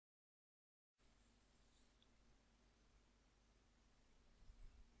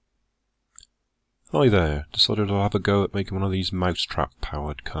Hi there, decided I'll have a go at making one of these mousetrap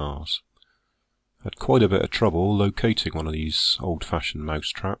powered cars. Had quite a bit of trouble locating one of these old-fashioned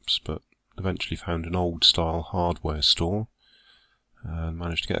mousetraps, but eventually found an old-style hardware store and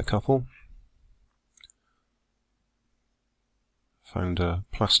managed to get a couple. Found a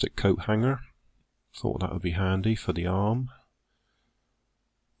plastic coat hanger, thought that would be handy for the arm.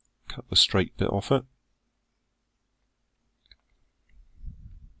 Cut the straight bit off it.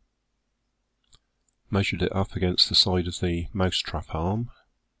 Measured it up against the side of the mousetrap arm.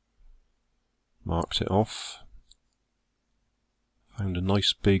 Marked it off. Found a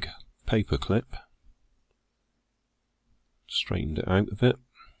nice big paperclip. Straightened it out a bit.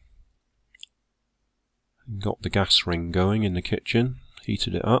 Got the gas ring going in the kitchen,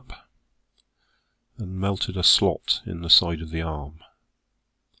 heated it up, and melted a slot in the side of the arm.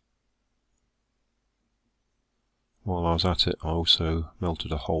 While I was at it, I also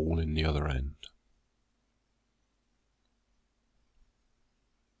melted a hole in the other end.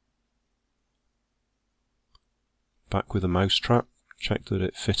 Back with the mousetrap, checked that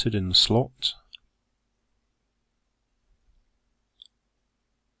it fitted in the slot.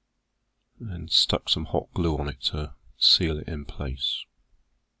 And stuck some hot glue on it to seal it in place.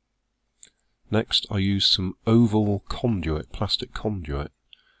 Next I used some oval conduit, plastic conduit.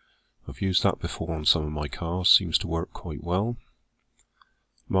 I've used that before on some of my cars, seems to work quite well.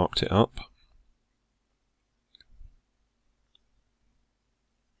 Marked it up.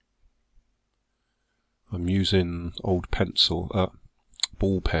 I'm using old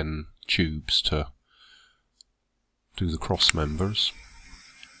ball pen tubes to do the cross members.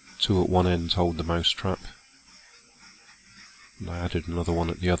 Two at one end to hold the mousetrap, and I added another one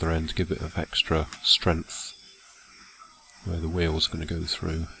at the other end to give it a bit of extra strength where the wheel's going to go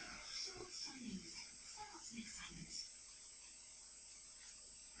through.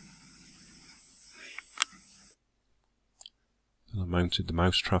 And I mounted the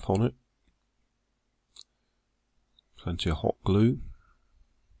mousetrap on it. Plenty of hot glue.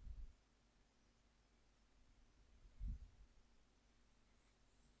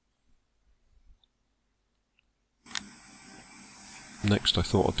 Next I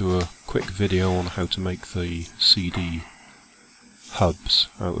thought I'd do a quick video on how to make the CD hubs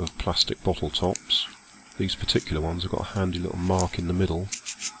out of plastic bottle tops. These particular ones have got a handy little mark in the middle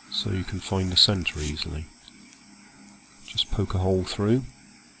so you can find the centre easily. Just poke a hole through.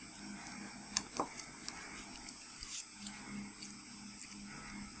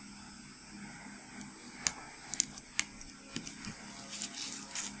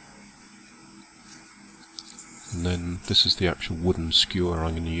 And then this is the actual wooden skewer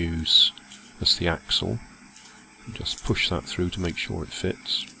I'm going to use as the axle. Just push that through to make sure it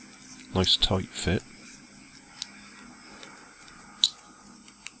fits. Nice tight fit.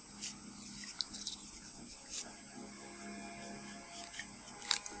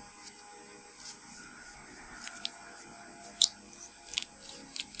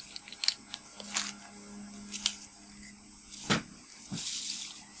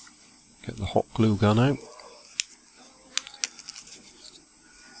 Get the hot glue gun out.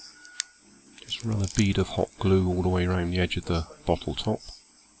 Run a bead of hot glue all the way around the edge of the bottle top.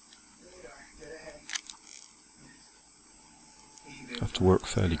 Have to work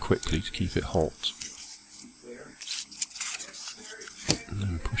fairly quickly to keep it hot. And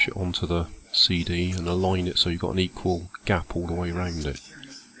then push it onto the CD and align it so you've got an equal gap all the way around it.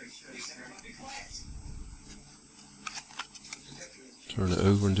 Turn it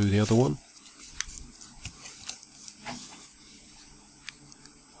over and do the other one.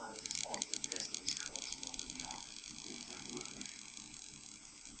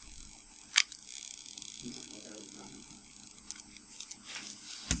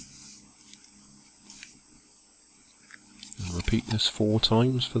 Repeat this 4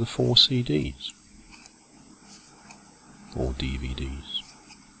 times for the 4 CDs or DVDs.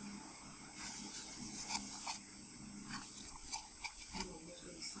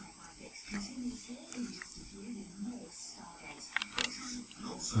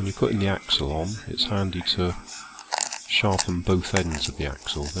 When you're putting the axle on, it's handy to sharpen both ends of the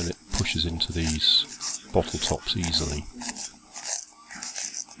axle, then it pushes into these bottle tops easily.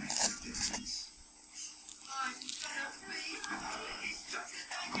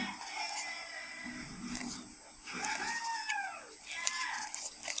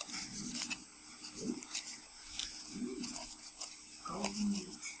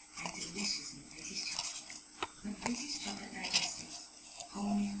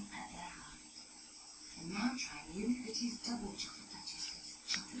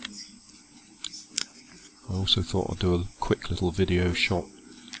 I also thought I'd do a quick little video shot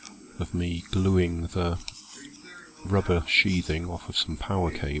of me gluing the rubber sheathing off of some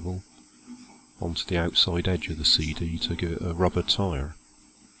power cable onto the outside edge of the CD to give it a rubber tyre.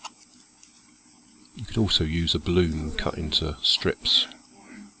 You could also use a balloon cut into strips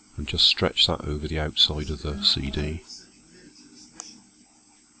and just stretch that over the outside of the CD.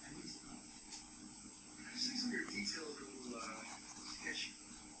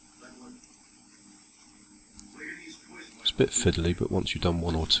 It's a bit fiddly, but once you've done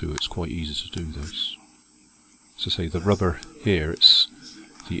one or two it's quite easy to do this. So say the rubber here, it's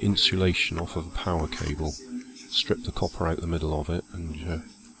the insulation off of a power cable. Strip the copper out the middle of it and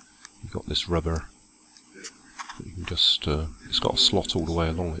you've got this rubber. You can just, it's got a slot all the way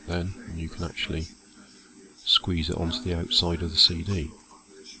along it then, and you can actually squeeze it onto the outside of the CD.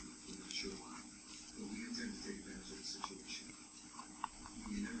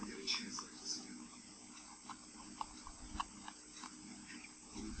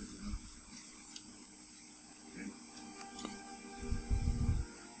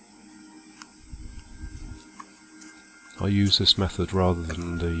 I use this method rather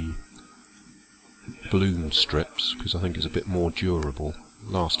than the balloon strips because I think it's a bit more durable,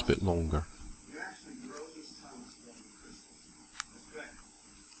 lasts a bit longer.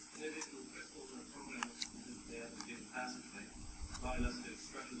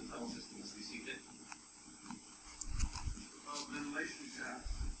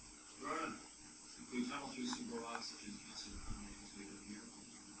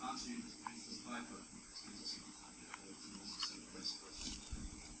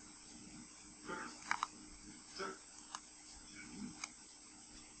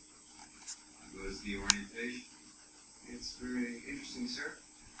 The orientation. It's very interesting, sir.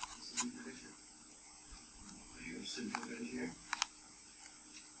 This is a good picture. Are you a civil engineer?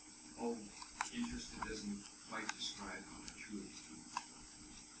 Oh, interested doesn't quite describe how I truly feel.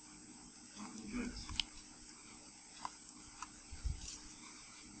 Join us.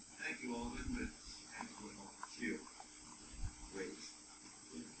 Thank you, Alvin, but thank you all. Cheers. Wait.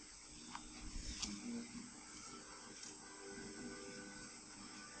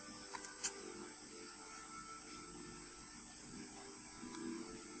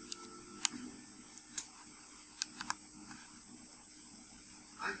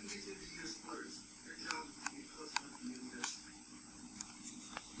 I can get you to use Pliers. Your job is to get close enough to use this.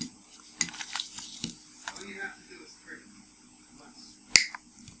 All you have to do is trick me once.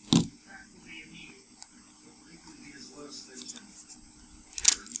 That will be immediate. Don't think it will be as low as they can.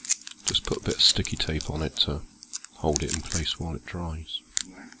 Just put a bit of sticky tape on it to hold it in place while it dries.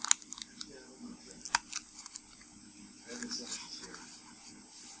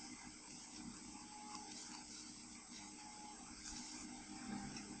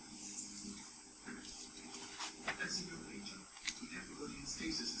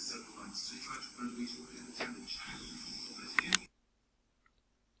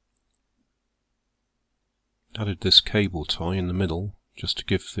 Added this cable tie in the middle just to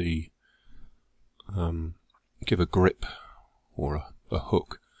give the give a grip or a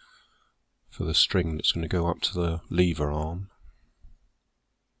hook for the string that's going to go up to the lever arm.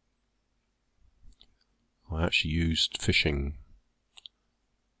 I actually used fishing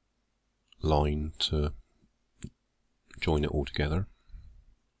line to join it all together.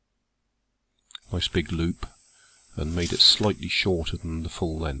 Nice big loop, and made it slightly shorter than the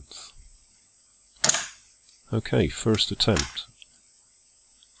full length. Okay, first attempt.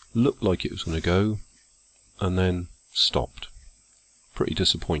 Looked like it was going to go, and then stopped. Pretty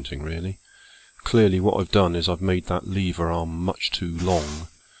disappointing, really. Clearly what I've done is I've made that lever arm much too long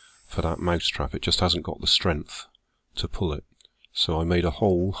for that mousetrap. It just hasn't got the strength to pull it. So I made a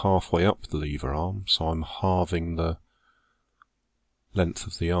hole halfway up the lever arm, so I'm halving the length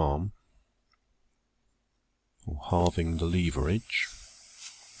of the arm, or halving the leverage.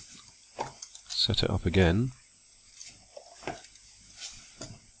 Set it up again.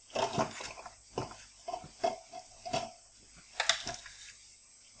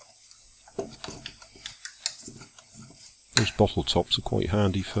 Those bottle tops are quite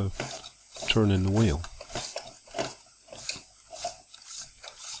handy for turning the wheel.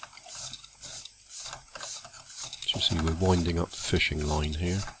 As you see, we're winding up the fishing line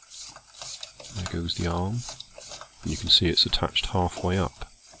here. There goes the arm, and you can see it's attached halfway up.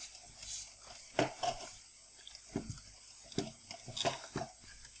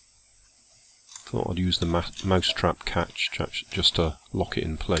 Thought I'd use the mousetrap catch just to lock it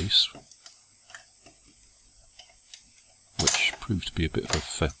in place, which proved to be a bit of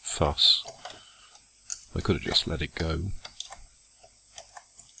a fuss. I could have just let it go.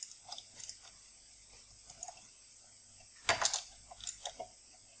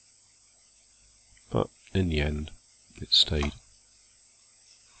 in the end it stayed.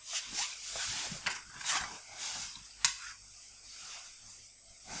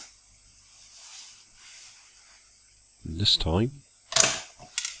 And this time,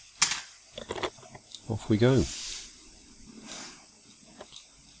 off we go.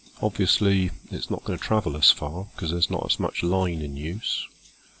 Obviously it's not going to travel as far because there's not as much line in use,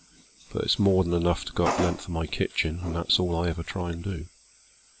 but it's more than enough to go up the length of my kitchen, and that's all I ever try and do.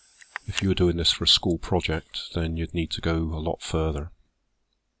 If you were doing this for a school project, then you'd need to go a lot further.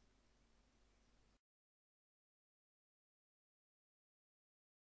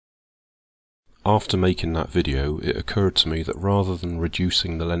 After making that video, it occurred to me that rather than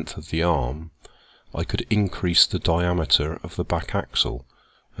reducing the length of the arm, I could increase the diameter of the back axle,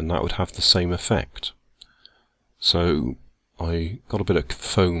 and that would have the same effect. So I got a bit of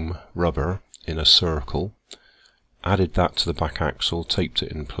foam rubber in a circle, added that to the back axle, taped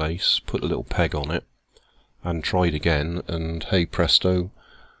it in place, put a little peg on it, and tried again, and hey presto,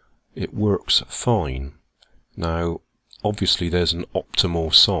 it works fine. Now obviously there's an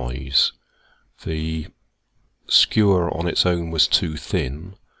optimal size. The skewer on its own was too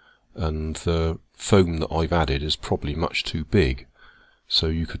thin, and the foam that I've added is probably much too big. So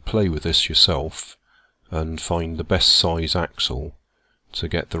you could play with this yourself and find the best size axle to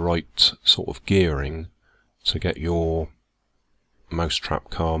get the right sort of gearing to get your mousetrap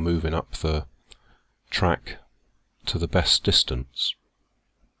car moving up the track to the best distance.